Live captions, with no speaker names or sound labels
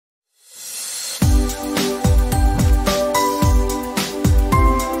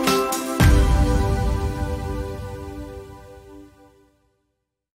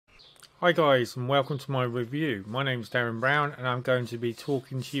Hi guys, and welcome to my review. My name is Darren Brown and I'm going to be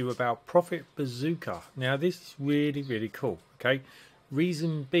talking to you about Profit Bazooka. Now this is really cool, okay?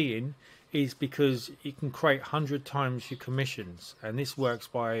 Reason being is because you can create 100 times your commissions, and this works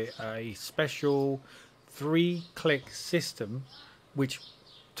by a special 3-click system which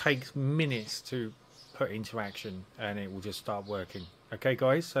takes minutes to put into action, and it will just start working. Okay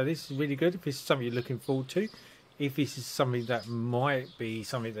guys, so this is really good if this is something you're looking forward to. If this is something that might be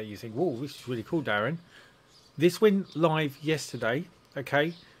something that you think, whoa, this is really cool, Darren. This went live yesterday,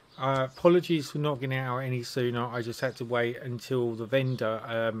 okay? Apologies for not getting it out any sooner. I just had to wait until the vendor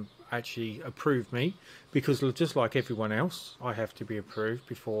actually approved me, because just like everyone else, I have to be approved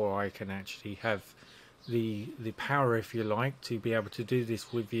before I can actually have the power, if you like, to be able to do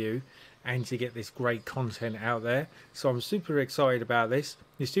this review and to get this great content out there. So I'm super excited about this.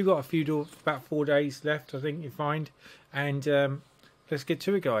 You've still got about 4 days left, I think you find, and let's get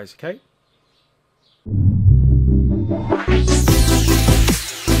to it guys. Okay,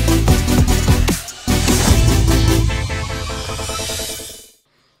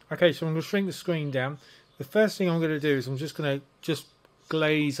 so I'm going to shrink the screen down. The first thing I'm going to do is I'm just going to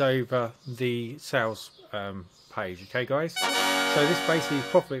glaze over the sales page. Okay guys, so this basically is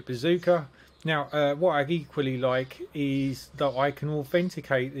Profit Bazooka. Now what I equally like is that I can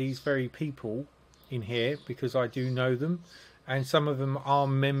authenticate these very people in here because I do know them, and some of them are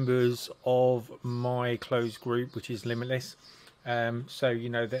members of my closed group, which is Limitless. So you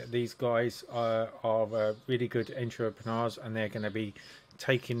know that these guys are really good entrepreneurs, and they're going to be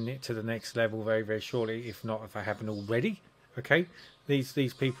taking it to the next level very shortly, if they haven't already. Okay, these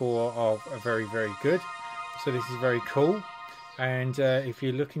people are very good, so this is very cool. And if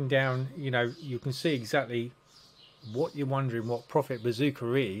you're looking down, you know, you can see exactly what you're wondering what Profit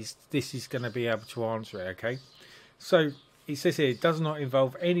Bazooka is. This is going to be able to answer it. Okay, so it says here it does not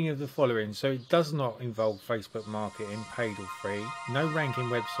involve any of the following. So it does not involve Facebook marketing, paid or free, no ranking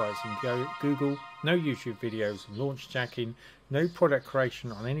websites in Google, no YouTube videos, launch jacking, no product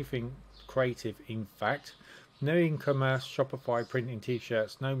creation on anything creative, in fact, no e-commerce, Shopify, printing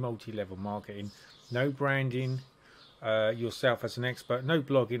t-shirts, no multi-level marketing, no branding yourself as an expert, no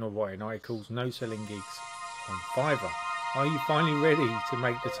blogging or writing articles, no selling gigs on Fiverr. Are you finally ready to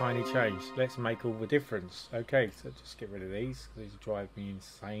make the tiny change? Let's make all the difference. Okay, so just get rid of these drive me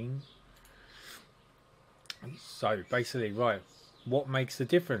insane. So basically, right, what makes the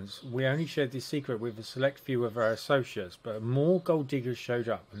difference? We only shared this secret with a select few of our associates, but more gold diggers showed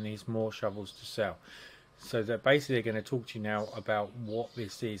up and there's more shovels to sell. So they're basically going to talk to you now about what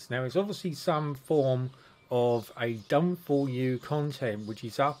this is. Now it's obviously some form of a done for you content which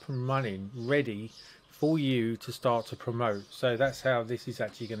is up and running, ready for you to start to promote. So that's how this is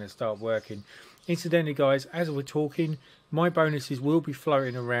actually going to start working. Incidentally guys, as we're talking, my bonuses will be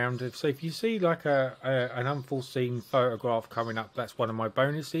floating around. So if you see like an unforeseen photograph coming up, that's one of my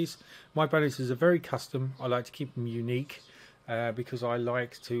bonuses. My bonuses are very custom. I like to keep them unique because I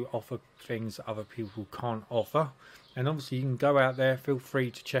like to offer things other people can't offer. And obviously you can go out there, feel free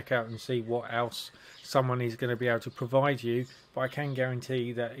to check out and see what else someone is going to be able to provide you. But I can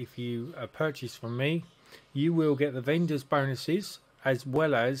guarantee that if you purchase from me, you will get the vendors bonuses as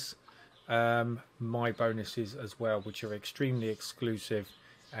well as my bonuses as well, which are extremely exclusive,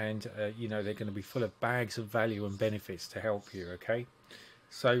 and you know, they're going to be full of bags of value and benefits to help you. Okay,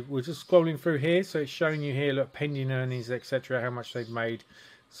 so we're just scrolling through here, so it's showing you here, look, pending earnings, etc., how much they've made.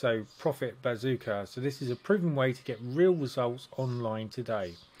 So Profit Bazooka, so this is a proven way to get real results online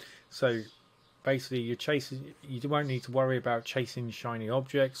today. So basically you won't need to worry about chasing shiny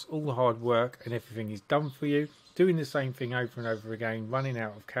objects. All the hard work and everything is done for you, doing the same thing over and over again, running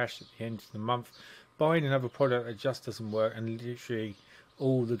out of cash at the end of the month, buying another product that just doesn't work, and literally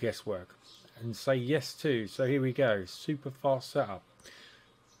all the guesswork, and say yes to. So here we go, super fast setup.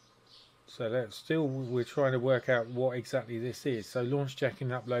 So we're trying to work out what exactly this is. So launch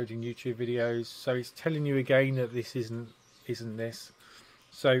jacking, uploading YouTube videos. So it's telling you again that this isn't this.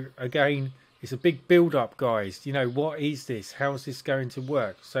 So again, it's a big build up guys. You know, what is this? How is this going to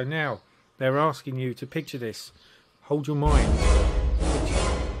work? So now they're asking you to picture this. Hold your mind.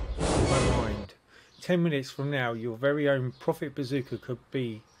 Hold my mind. 10 minutes from now, your very own Profit Bazooka could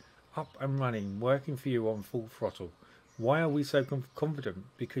be up and running, working for you on full throttle. Why are we so confident?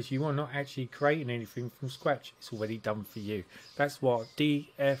 Because you are not actually creating anything from scratch. It's already done for you. That's what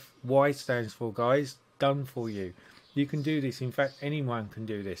DFY stands for, guys. Done for you. You can do this. In fact, anyone can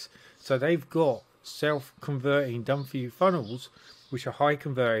do this. So they've got self-converting done for you funnels which are high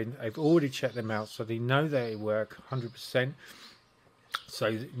converting. They've already checked them out, so they know they work 100%.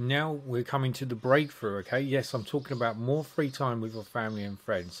 So now we're coming to the breakthrough. Okay, yes, I'm talking about more free time with your family and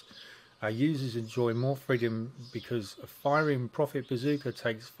friends. Our users enjoy more freedom because firing Profit Bazooka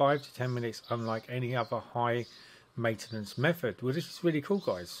takes 5 to 10 minutes, unlike any other high maintenance method. Well, this is really cool,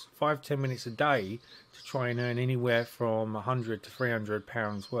 guys. 5-10 minutes a day to try and earn anywhere from 100 to 300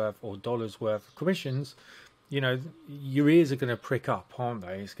 pounds worth or dollars worth of commissions. You know, your ears are going to prick up, aren't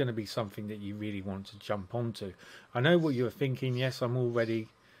they? It's going to be something that you really want to jump onto. I know what you're thinking. Yes, I'm all ready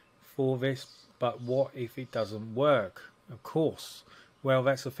for this, but what if it doesn't work? Of course. Well,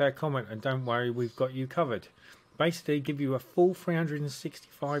 that's a fair comment, and don't worry, we've got you covered. Basically, give you a full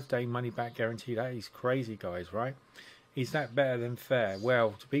 365-day money-back guarantee. That is crazy, guys, right? Is that better than fair?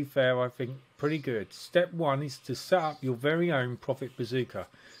 Well, to be fair, I think pretty good. Step 1 is to set up your very own Profit Bazooka.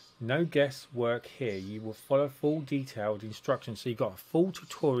 No guesswork here. You will follow full detailed instructions. So you've got a full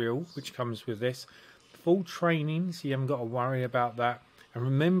tutorial, which comes with this. Full training, so you haven't got to worry about that. And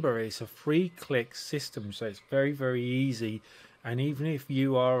remember, it's a free-click system, so it's very, very easy. And even if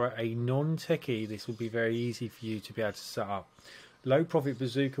you are a non-techie, this will be very easy for you to be able to set up. Low Profit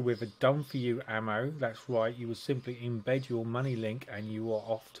Bazooka with a done-for-you ammo. That's right, you will simply embed your money link and you are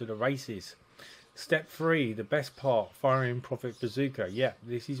off to the races. Step 3, the best part, firing Profit Bazooka. Yeah,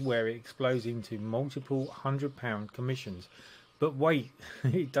 this is where it explodes into multiple £100 commissions. But wait,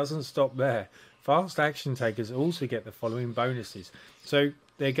 it doesn't stop there. Fast action takers also get the following bonuses. So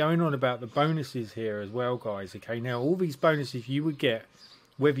they're going on about the bonuses here as well, guys. Okay, now all these bonuses you would get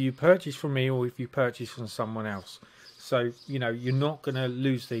whether you purchase from me or if you purchase from someone else. So, you know, you're not going to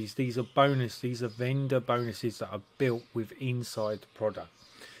lose these. These are bonus. These are vendor bonuses that are built with inside the product.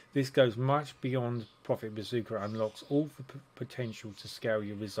 This goes much beyond Profit Bazooka, unlocks all the potential to scale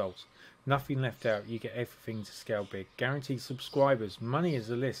your results. Nothing left out. You get everything to scale big. Guaranteed subscribers. Money is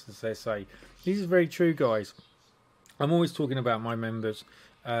a list, as they say. This is very true, guys. I'm always talking about my members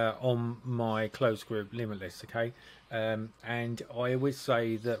on my closed group Limitless, okay? And I always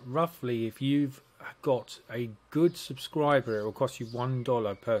say that roughly if you've got a good subscriber, it will cost you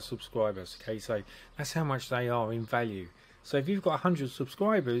 $1 per subscriber, okay? So that's how much they are in value. So if you've got 100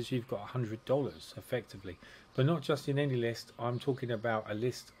 subscribers, you've got $100 effectively. But not just in any list. I'm talking about a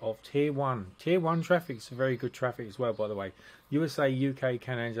list of tier 1. Tier 1 traffic is very good traffic as well, by the way. USA, UK,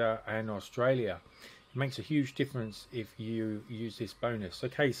 Canada and Australia. It makes a huge difference if you use this bonus.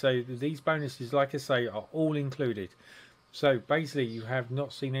 Okay, so these bonuses, like I say, are all included. So basically you have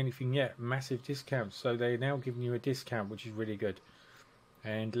not seen anything yet. Massive discounts. So they're now giving you a discount, which is really good.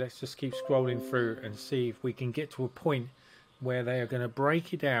 And let's just keep scrolling through and see if we can get to a point where they are going to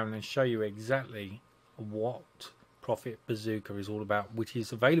break it down and show you exactly what Profit Bazooka is all about, which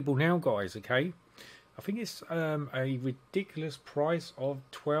is available now, guys. Okay, I think it's a ridiculous price of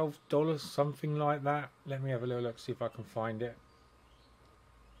 $12, something like that. Let me have a little look, see if I can find it.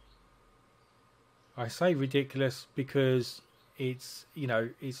 I say ridiculous because it's, you know,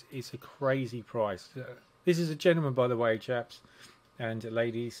 it's a crazy price. This is a gentleman, by the way, chaps and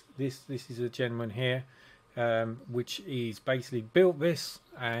ladies. This is a gentleman here. Which is basically built this,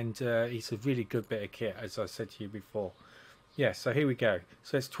 and it's a really good bit of kit, as I said to you before. Yeah, so here we go.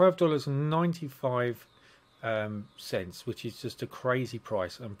 So it's $12.95, which is just a crazy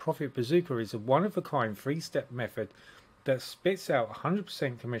price. And Profit Bazooka is a one-of-a-kind three-step method that spits out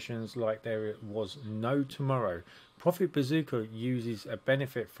 100% commissions like there was no tomorrow. Profit Bazooka uses a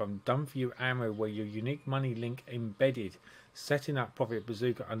benefit from done-for-you ammo where your unique money link embedded. Setting up Profit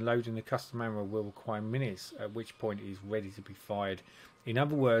Bazooka and loading the custom ammo will require minutes, at which point it is ready to be fired. In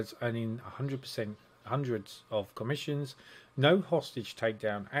other words, earning 100%, hundreds of commissions. No hostage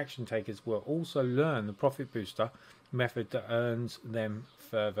takedown. Action takers will also learn the Profit Booster method that earns them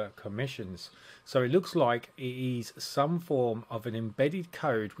further commissions. So it looks like it is some form of an embedded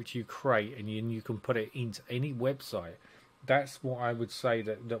code which you create and you can put it into any website. That's what I would say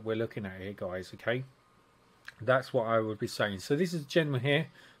that we're looking at here, guys. Okay, that's what I would be saying. So this is a gentleman here,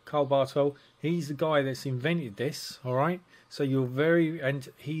 Carl Bartol. He's the guy that's invented this. All right, so you're and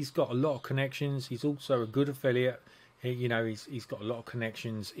he's got a lot of connections. He's also a good affiliate. You know, he's got a lot of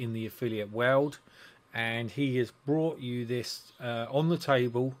connections in the affiliate world, and he has brought you this on the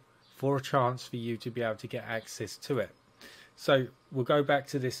table for a chance for you to be able to get access to it. So we'll go back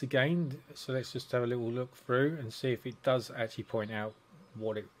to this again. So let's just have a little look through and see if it does actually point out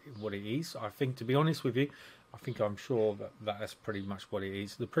what it is. I think, to be honest with you, I'm sure that that's pretty much what it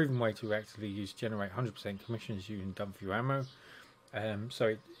is. The proven way to actually generate 100% commissions using done-for-you ammo.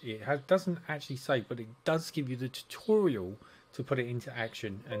 So it doesn't actually say, but it does give you the tutorial to put it into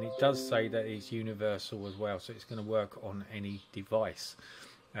action, and it does say that it's universal as well, so it's going to work on any device.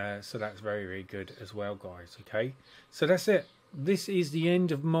 So that's very, very good as well, guys. Okay, so that's it. This is the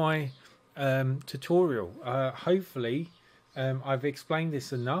end of my tutorial. Hopefully I've explained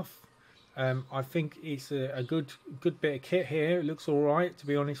this enough I think it's a good bit of kit here. It looks all right, to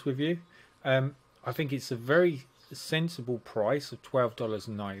be honest with you. I think it's a very sensible price of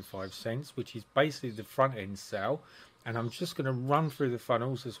 $12.95, which is basically the front end sale. And I'm just going to run through the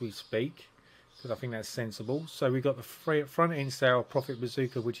funnels as we speak, because I think that's sensible. So we've got the front end sale Profit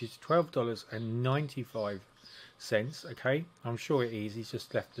Bazooka, which is $12.95. Okay, I'm sure it is. He's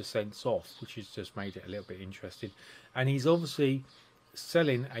just left the cents off, which has just made it a little bit interesting. And he's obviously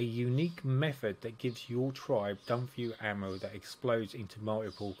selling a unique method that gives your tribe done for you ammo that explodes into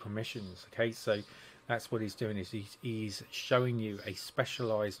multiple commissions. Okay, so that's what he's doing, is he's showing you a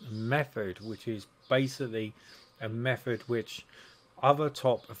specialized method, which is basically a method which other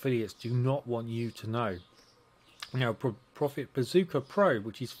top affiliates do not want you to know. Now, Profit Bazooka Pro,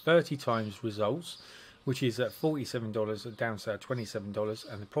 which is 30 times results, which is at $47, a down sale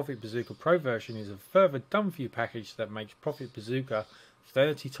 $27, and the Profit Bazooka Pro version is a further done for you package that makes Profit Bazooka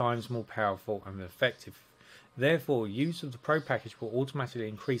 30 times more powerful and effective. Therefore, use of the Pro package will automatically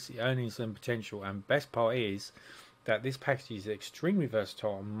increase the earnings and potential, and best part is that this package is extremely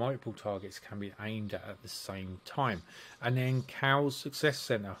versatile and multiple targets can be aimed at the same time. And then Cal's Success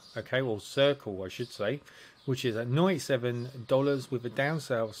Center, okay, or Circle I should say, which is at $97 with a down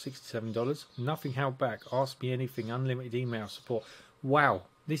sale of $67. Nothing held back. Ask me anything. Unlimited email support. Wow,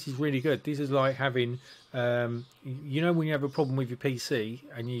 this is really good. This is like having, you know, when you have a problem with your PC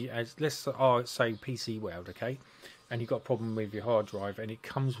and you, let's say PC World, okay, and you've got a problem with your hard drive and it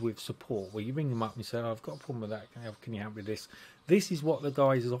comes with support. Well, you ring them up and you say, oh, I've got a problem with that. Can you help with this? This is what the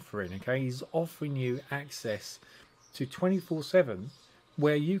guy is offering, okay? He's offering you access to 24/7.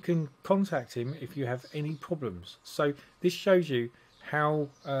 where you can contact him if you have any problems. So this shows you how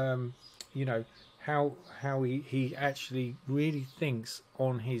you know, how he actually really thinks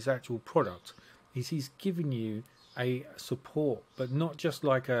on his actual product. He's giving you a support, but not just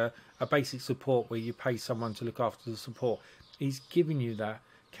like a basic support where you pay someone to look after the support. He's giving you that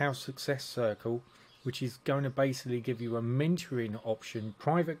Cal Success Circle, which is going to basically give you a mentoring option,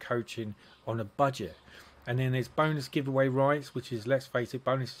 private coaching on a budget. And then there's bonus giveaway rights, which is, let's face it,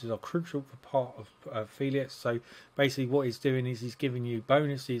 bonuses are crucial for part of affiliates. So basically what he's doing is he's giving you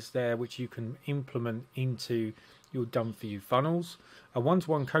bonuses there which you can implement into your done for you funnels. A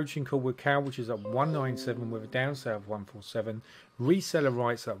one-to-one coaching call with Cal, which is at $197 with a down sale of $147. Reseller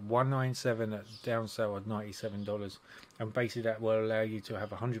rights at $197 at down sale of $97. And basically that will allow you to have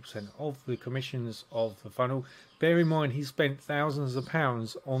 100% of the commissions of the funnel. Bear in mind, he spent thousands of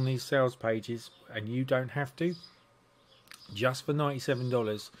pounds on these sales pages and you don't have to. Just for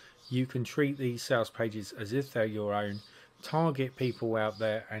 $97, you can treat these sales pages as if they're your own. Target people out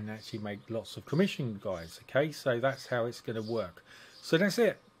there and actually make lots of commission, guys. Okay, so that's how it's going to work. So that's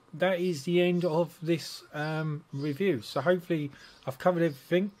it. That is the end of this review. So hopefully I've covered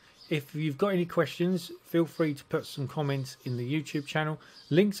everything. If you've got any questions, feel free to put some comments in the YouTube channel.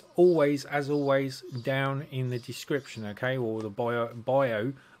 Links always, as always, down in the description, okay, or the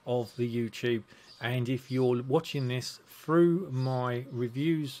bio of the YouTube. And if you're watching this through my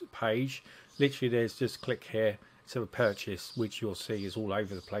reviews page, literally there's just click here to purchase, which you'll see is all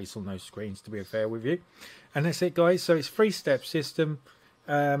over the place on those screens, to be fair with you. And that's it, guys. So it's 3-step system.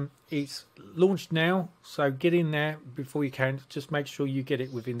 It's launched now, so get in there before you can. Just make sure you get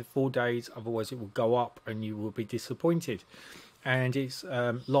it within the 4 days, otherwise it will go up and you will be disappointed. And it's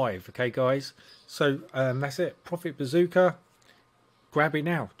live, okay, guys. So that's it. Profit Bazooka. Grab it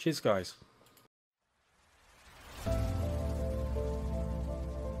now. Cheers, guys.